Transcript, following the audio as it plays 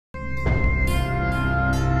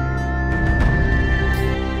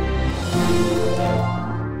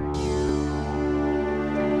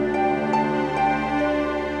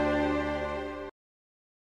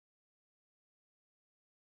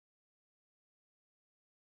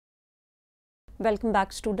Welcome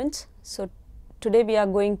back, students. So today we are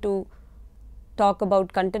going to talk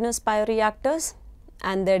about continuous bioreactors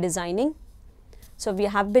and their designing. So we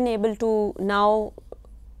have been able to now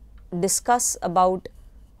discuss about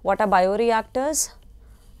what are bioreactors.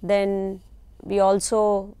 Then we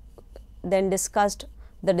also discussed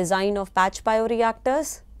the design of batch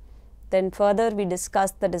bioreactors. Then further we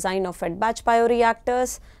discussed the design of fed batch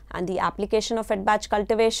bioreactors and the application of fed batch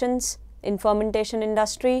cultivations in fermentation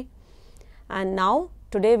industry. And now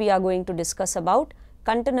today we are going to discuss about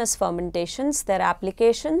continuous fermentations, their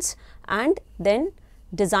applications, and then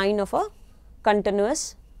design of a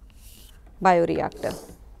continuous bioreactor.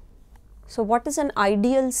 So what is an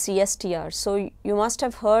ideal CSTR? So you must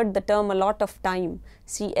have heard the term a lot of time,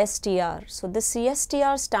 CSTR. So this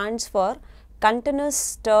CSTR stands for continuous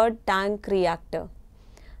stirred tank reactor.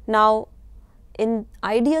 Now in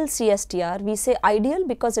ideal CSTR, we say ideal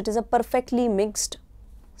because it is a perfectly mixed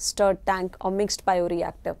stirred tank or mixed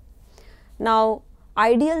bioreactor. Now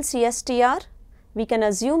ideal CSTR, we can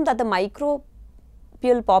assume that the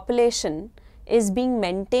microbial population is being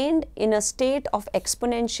maintained in a state of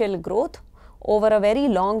exponential growth over a very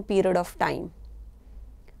long period of time.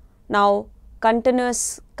 Now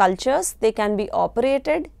continuous cultures, they can be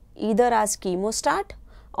operated either as chemostat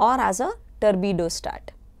or as a turbidostat.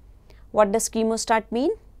 What does chemostat mean?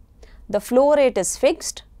 The flow rate is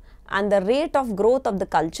fixed and the rate of growth of the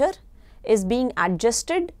culture is being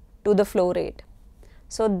adjusted to the flow rate.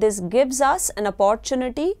 So this gives us an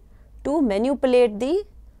opportunity to manipulate the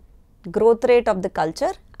growth rate of the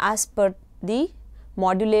culture as per the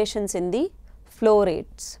modulations in the flow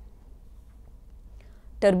rates.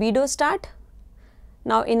 Turbidostat.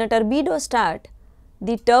 Now in a turbidostat,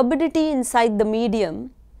 the turbidity inside the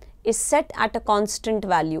medium is set at a constant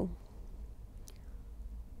value.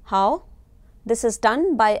 How? This is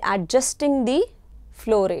done by adjusting the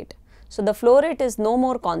flow rate. So the flow rate is no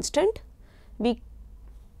more constant. We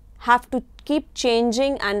have to keep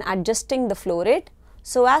changing and adjusting the flow rate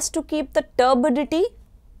so as to keep the turbidity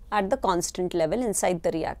at the constant level inside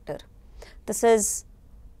the reactor. This is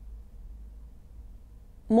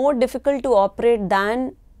more difficult to operate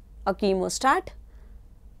than a chemostat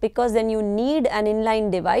because then you need an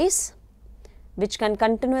inline device which can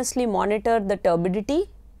continuously monitor the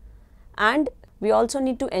turbidity, and we also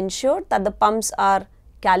need to ensure that the pumps are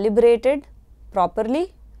calibrated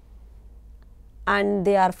properly and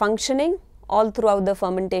they are functioning all throughout the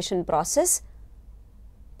fermentation process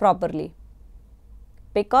properly,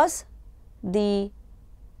 because the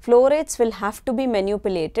flow rates will have to be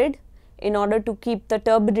manipulated in order to keep the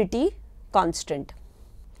turbidity constant.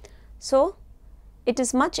 So it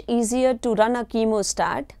is much easier to run a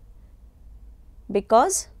chemostat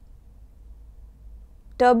because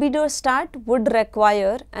turbidostat would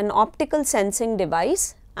require an optical sensing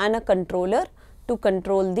device and a controller to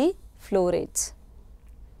control the flow rates.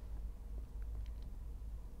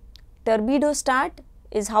 Turbidostat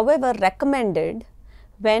is however recommended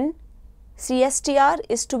when CSTR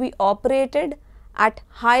is to be operated at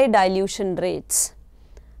high dilution rates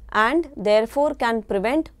and therefore can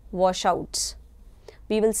prevent washouts.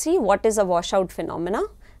 We will see what is a washout phenomena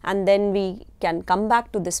and then we can come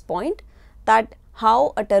back to this point that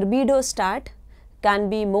how a turbidostat can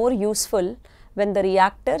be more useful when the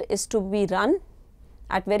reactor is to be run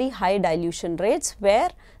at very high dilution rates where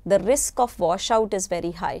the risk of washout is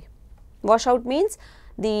very high. Washout means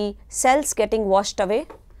the cells getting washed away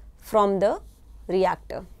from the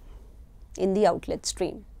reactor in the outlet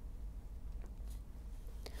stream.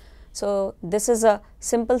 So this is a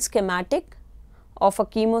simple schematic of a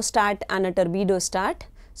chemostat and a turbidostat.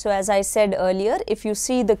 So as I said earlier, if you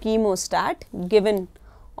see the chemostat given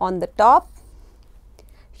on the top,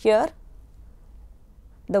 here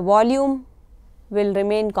the volume will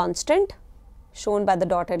remain constant, shown by the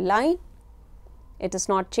dotted line. It is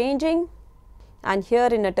not changing, and here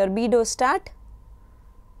in a turbidostat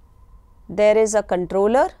there is a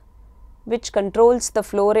controller which controls the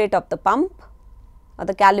flow rate of the pump or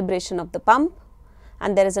the calibration of the pump,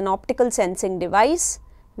 and there is an optical sensing device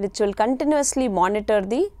which will continuously monitor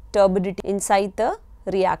the turbidity inside the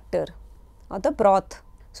reactor or the broth.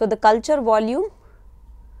 So the culture volume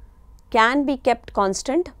can be kept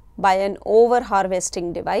constant by an over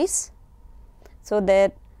harvesting device. So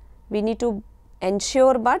there we need to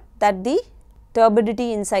ensure but that the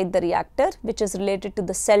turbidity inside the reactor, which is related to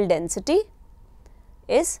the cell density,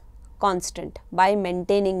 is constant by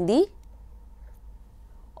maintaining the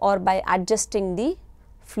or by adjusting the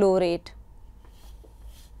flow rate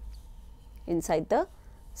inside the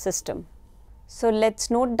system. So let's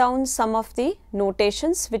note down some of the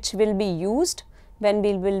notations which will be used when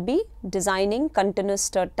we will be designing continuous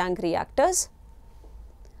stirred tank reactors.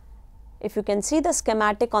 if you can see the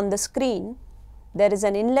schematic on the screen, there is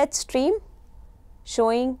an inlet stream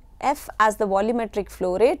showing F as the volumetric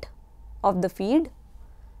flow rate of the feed,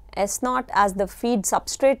 S0 as the feed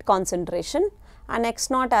substrate concentration and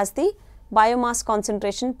X0 as the biomass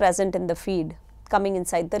concentration present in the feed coming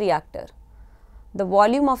inside the reactor. The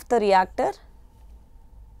volume of the reactor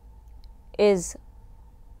is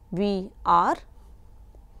VR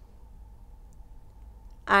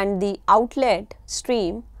and the outlet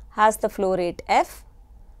stream has the flow rate F,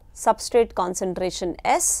 substrate concentration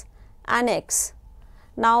S and X.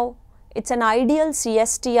 Now, it is an ideal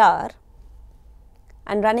CSTR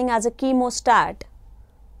and running as a chemostat.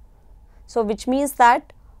 So, which means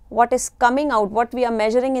that what is coming out, what we are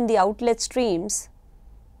measuring in the outlet streams,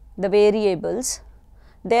 the variables,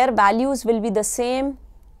 their values will be the same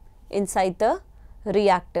inside the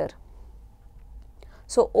reactor.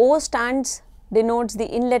 So, O denotes the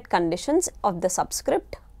inlet conditions of the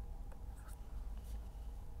subscript,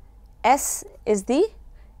 S is the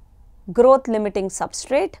growth limiting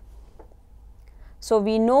substrate. So,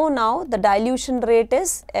 we know now the dilution rate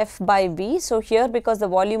is F by V. So, here because the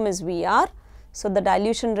volume is VR, so the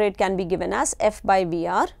dilution rate can be given as F by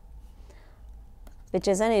VR, which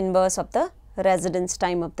is an inverse of the residence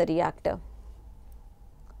time of the reactor.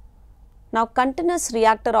 Now, continuous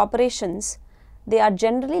reactor operations, they are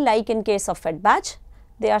generally like in case of fed batch,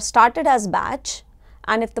 they are started as batch,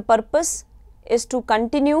 and if the purpose is to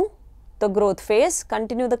continue the growth phase,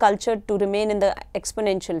 continue the culture to remain in the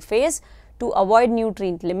exponential phase to avoid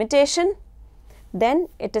nutrient limitation, then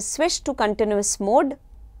it is switched to continuous mode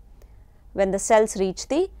when the cells reach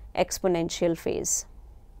the exponential phase.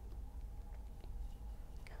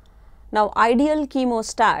 Now, ideal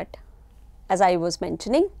chemostat, as I was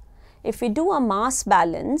mentioning, if we do a mass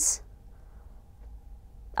balance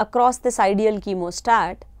across this ideal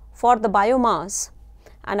chemostat for the biomass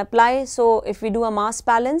and apply, so if we do a mass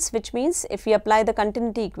balance, which means if we apply the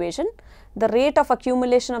continuity equation, the rate of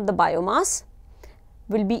accumulation of the biomass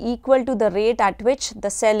will be equal to the rate at which the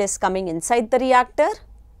cell is coming inside the reactor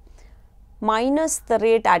minus the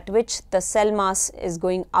rate at which the cell mass is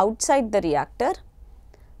going outside the reactor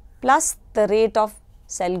plus the rate of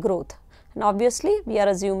cell growth. And obviously, we are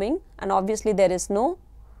assuming, and obviously there is no,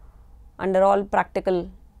 under all practical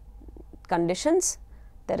conditions,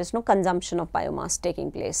 there is no consumption of biomass taking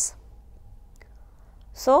place.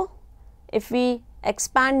 So, if we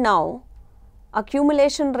expand now,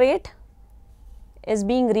 accumulation rate is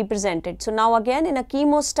being represented. So, now again in a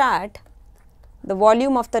chemostat, the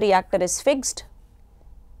volume of the reactor is fixed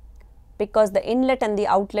because the inlet and the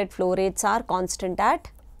outlet flow rates are constant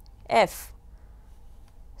at F.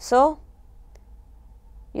 So,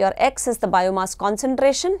 your X is the biomass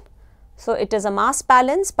concentration. So, it is a mass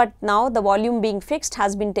balance, but now the volume being fixed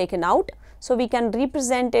has been taken out. So, we can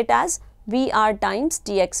represent it as VR times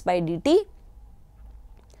dx by dt.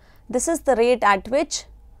 This is the rate at which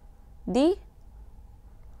the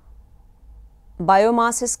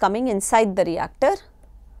biomass is coming inside the reactor.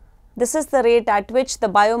 This is the rate at which the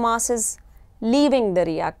biomass is leaving the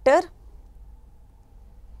reactor,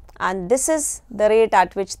 and this is the rate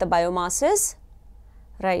at which the biomass is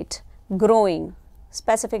growing,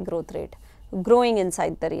 specific growth rate, growing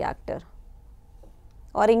inside the reactor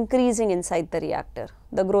or increasing inside the reactor,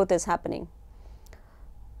 the growth is happening.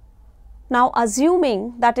 Now,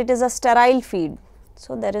 assuming that it is a sterile feed,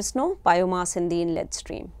 so there is no biomass in the inlet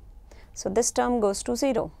stream. So, this term goes to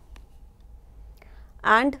 0,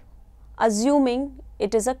 and assuming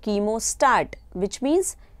it is a chemostat, which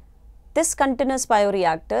means this continuous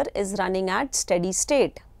bioreactor is running at steady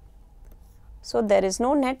state. So, there is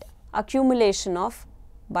no net accumulation of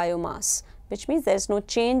biomass, which means there is no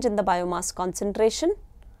change in the biomass concentration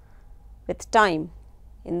with time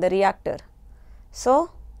in the reactor.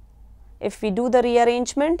 So, if we do the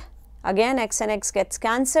rearrangement, again x and x gets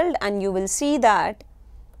cancelled, and you will see that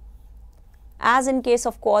as in case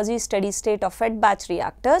of quasi steady state of fed batch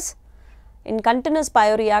reactors, in continuous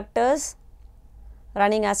bioreactors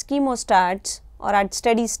running as chemostats or at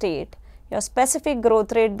steady state, your specific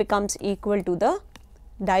growth rate becomes equal to the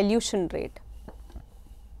dilution rate.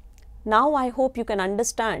 Now, I hope you can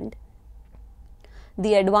understand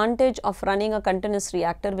the advantage of running a continuous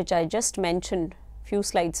reactor, which I just mentioned few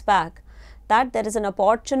slides back, that there is an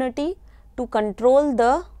opportunity to control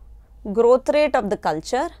the growth rate of the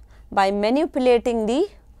culture by manipulating the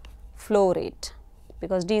flow rate,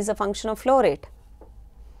 because D is a function of flow rate.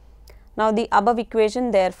 Now, the above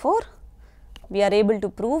equation, therefore, we are able to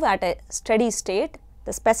prove at a steady state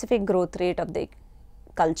the specific growth rate of the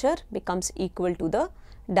culture becomes equal to the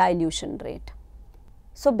dilution rate.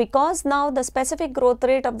 So, because now the specific growth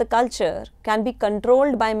rate of the culture can be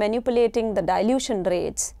controlled by manipulating the dilution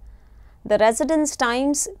rates, the residence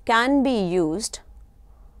times can be used,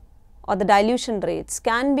 or the dilution rates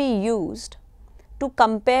can be used to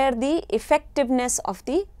compare the effectiveness of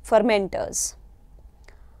the fermenters.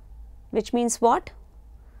 Which means what?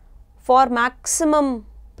 For maximum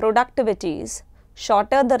productivities,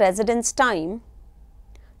 shorter the residence time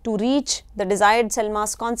to reach the desired cell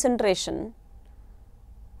mass concentration,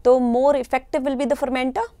 though more effective will be the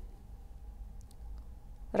fermenter.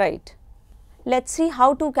 Right. Let us see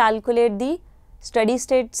how to calculate the steady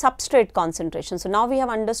state substrate concentration. So, now we have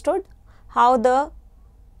understood how the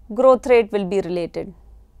growth rate will be related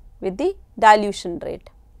with the dilution rate.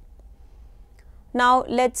 Now,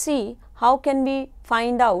 let us see how can we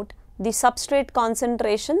find out the substrate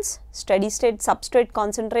concentrations, steady state substrate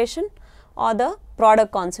concentration or the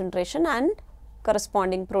product concentration and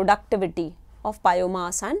corresponding productivity of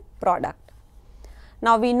biomass and product.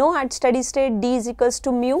 Now, we know at steady state D is equals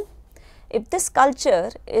to mu. If this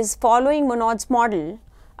culture is following Monod's model,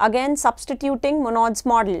 again substituting Monod's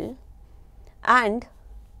model and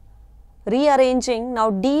rearranging, now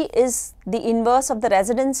D is the inverse of the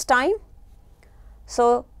residence time.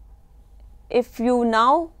 So, if you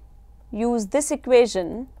now use this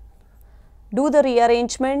equation, do the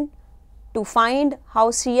rearrangement to find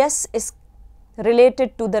how CS is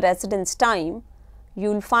related to the residence time, you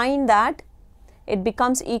will find that it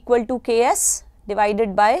becomes equal to Ks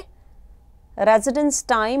divided by residence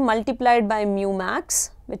time multiplied by mu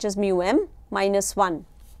max, which is mu m minus 1.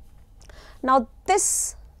 Now,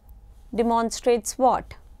 this demonstrates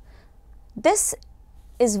what? This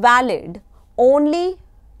is valid only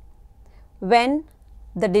when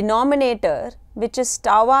the denominator, which is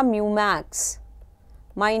tau mu max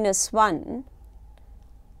minus 1,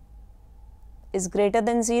 is greater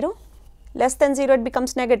than 0. Less than 0 it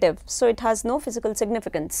becomes negative. So, it has no physical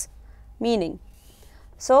significance, meaning.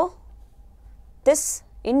 So, this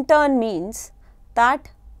in turn means that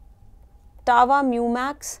tau mu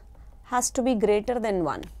max has to be greater than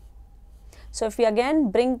 1. So, if we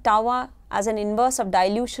again bring tau as an inverse of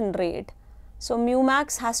dilution rate, so mu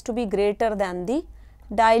max has to be greater than the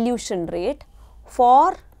dilution rate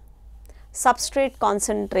for substrate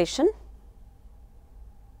concentration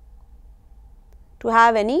to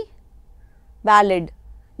have any valid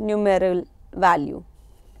numeral value.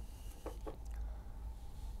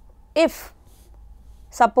 If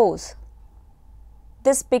suppose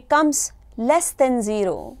this becomes less than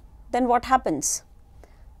 0, then what happens?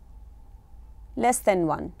 Less than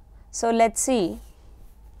 1. So, let us see,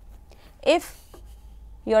 if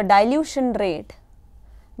your dilution rate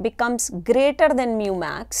becomes greater than mu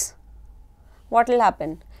max, what will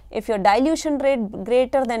happen? If your dilution rate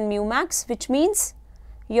greater than mu max, which means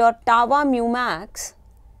your tau mu max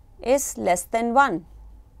is less than 1.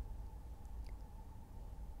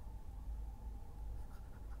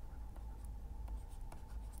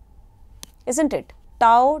 Isn't it?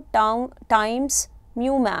 Tau times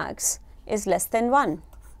mu max is less than 1.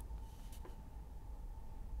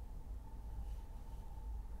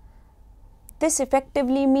 This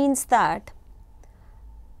effectively means that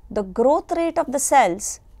the growth rate of the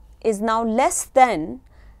cells is now less than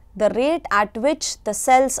the rate at which the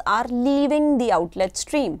cells are leaving the outlet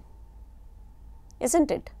stream,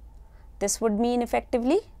 isn't it? This would mean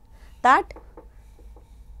effectively that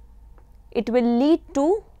it will lead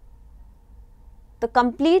to the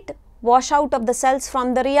complete washout of the cells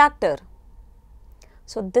from the reactor.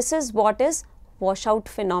 So, this is what is washout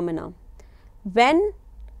phenomena. When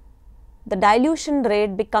the dilution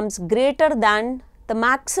rate becomes greater than the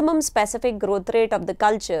maximum specific growth rate of the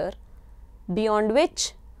culture, beyond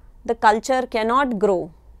which the culture cannot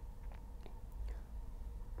grow,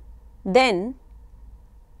 then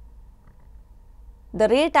the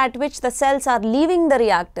rate at which the cells are leaving the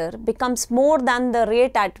reactor becomes more than the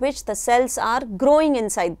rate at which the cells are growing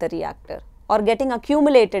inside the reactor or getting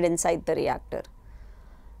accumulated inside the reactor.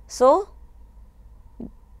 So,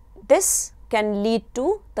 this can lead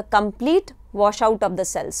to the complete washout of the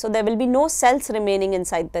cells. So, there will be no cells remaining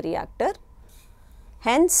inside the reactor.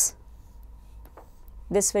 Hence,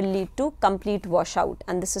 this will lead to complete washout,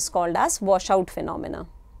 and this is called as washout phenomena.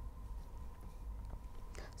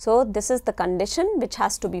 So, this is the condition which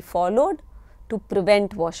has to be followed to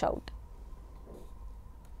prevent washout,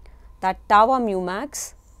 that tau mu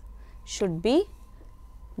max should be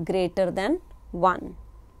greater than 1.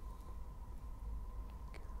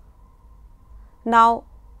 Now,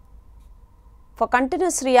 for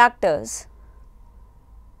continuous reactors,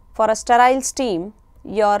 for a sterile steam,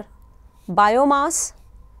 your biomass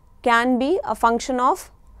can be a function of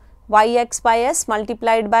Yx by S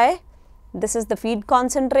multiplied by, this is the feed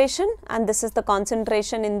concentration and this is the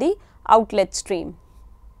concentration in the outlet stream.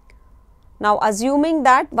 Now, assuming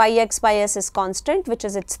that Yx by S is constant, which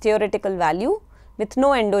is its theoretical value with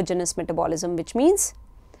no endogenous metabolism, which means,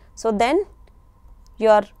 so then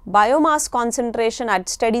your biomass concentration at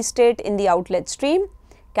steady state in the outlet stream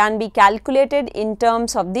can be calculated in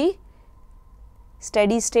terms of the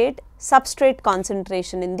steady state substrate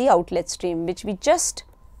concentration in the outlet stream, which we just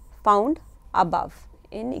found above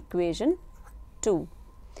in equation 2.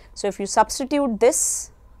 So, if you substitute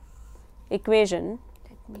this equation,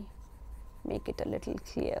 let me make it a little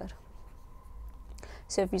clear.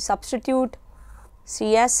 So, if you substitute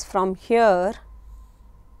Cs from here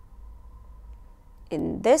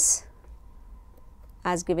in this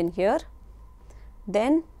as given here,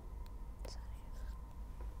 then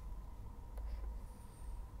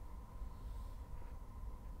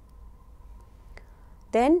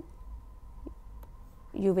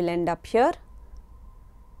you will end up here.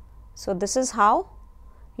 So, this is how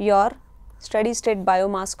your steady state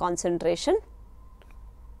biomass concentration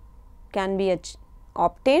can be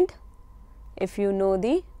obtained if you know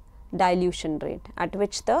the dilution rate at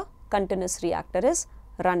which the continuous reactor is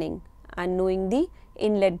running and knowing the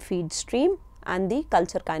inlet feed stream and the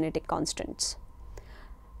culture kinetic constants.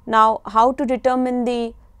 Now, how to determine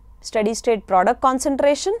the steady state product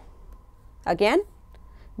concentration? Again,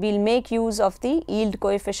 we will make use of the yield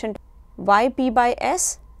coefficient. Yp by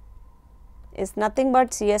S is nothing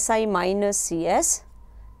but Csi minus Cs,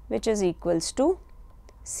 which is equals to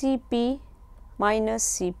Cp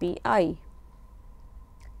minus Cpi.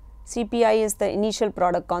 Cpi is the initial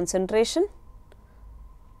product concentration,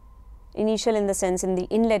 initial in the sense in the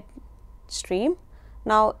inlet stream.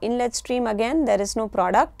 Now, inlet stream again there is no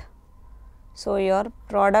product. So, your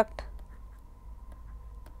product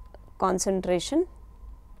concentration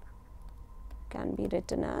can be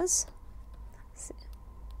written as,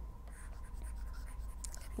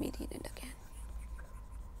 let me read it again.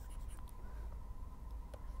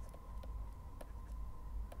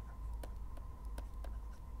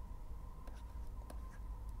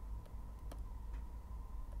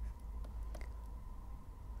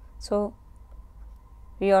 So,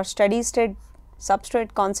 your steady state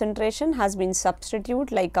substrate concentration has been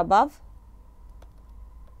substituted like above.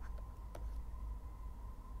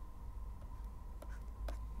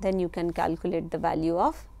 Then you can calculate the value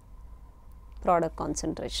of product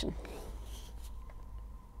concentration.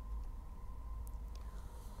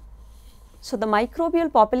 So, the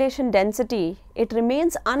microbial population density, it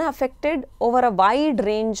remains unaffected over a wide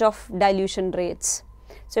range of dilution rates.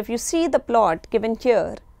 So, if you see the plot given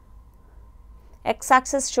here, x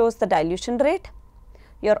axis shows the dilution rate,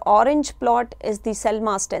 your orange plot is the cell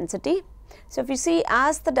mass density. So, if you see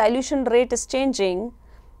as the dilution rate is changing,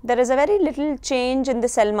 there is a very little change in the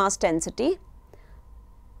cell mass density,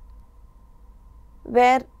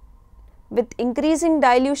 where with increasing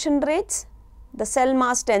dilution rates, the cell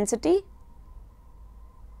mass density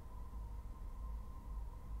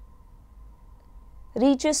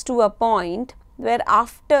reaches to a point where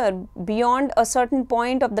after beyond a certain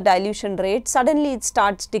point of the dilution rate, suddenly it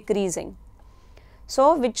starts decreasing.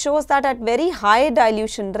 So, which shows that at very high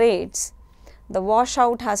dilution rates, the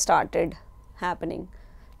washout has started happening,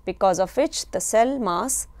 because of which the cell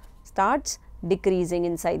mass starts decreasing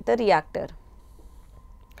inside the reactor.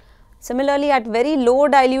 Similarly, at very low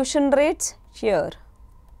dilution rates here,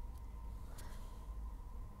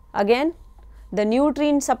 again the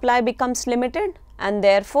nutrient supply becomes limited and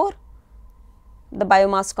therefore, the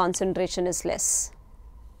biomass concentration is less.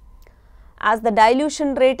 As the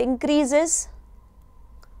dilution rate increases,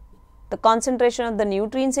 the concentration of the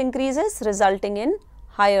nutrients increases, resulting in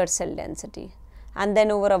higher cell density, and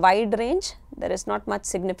then over a wide range there is not much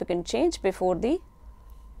significant change before the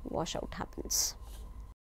washout happens.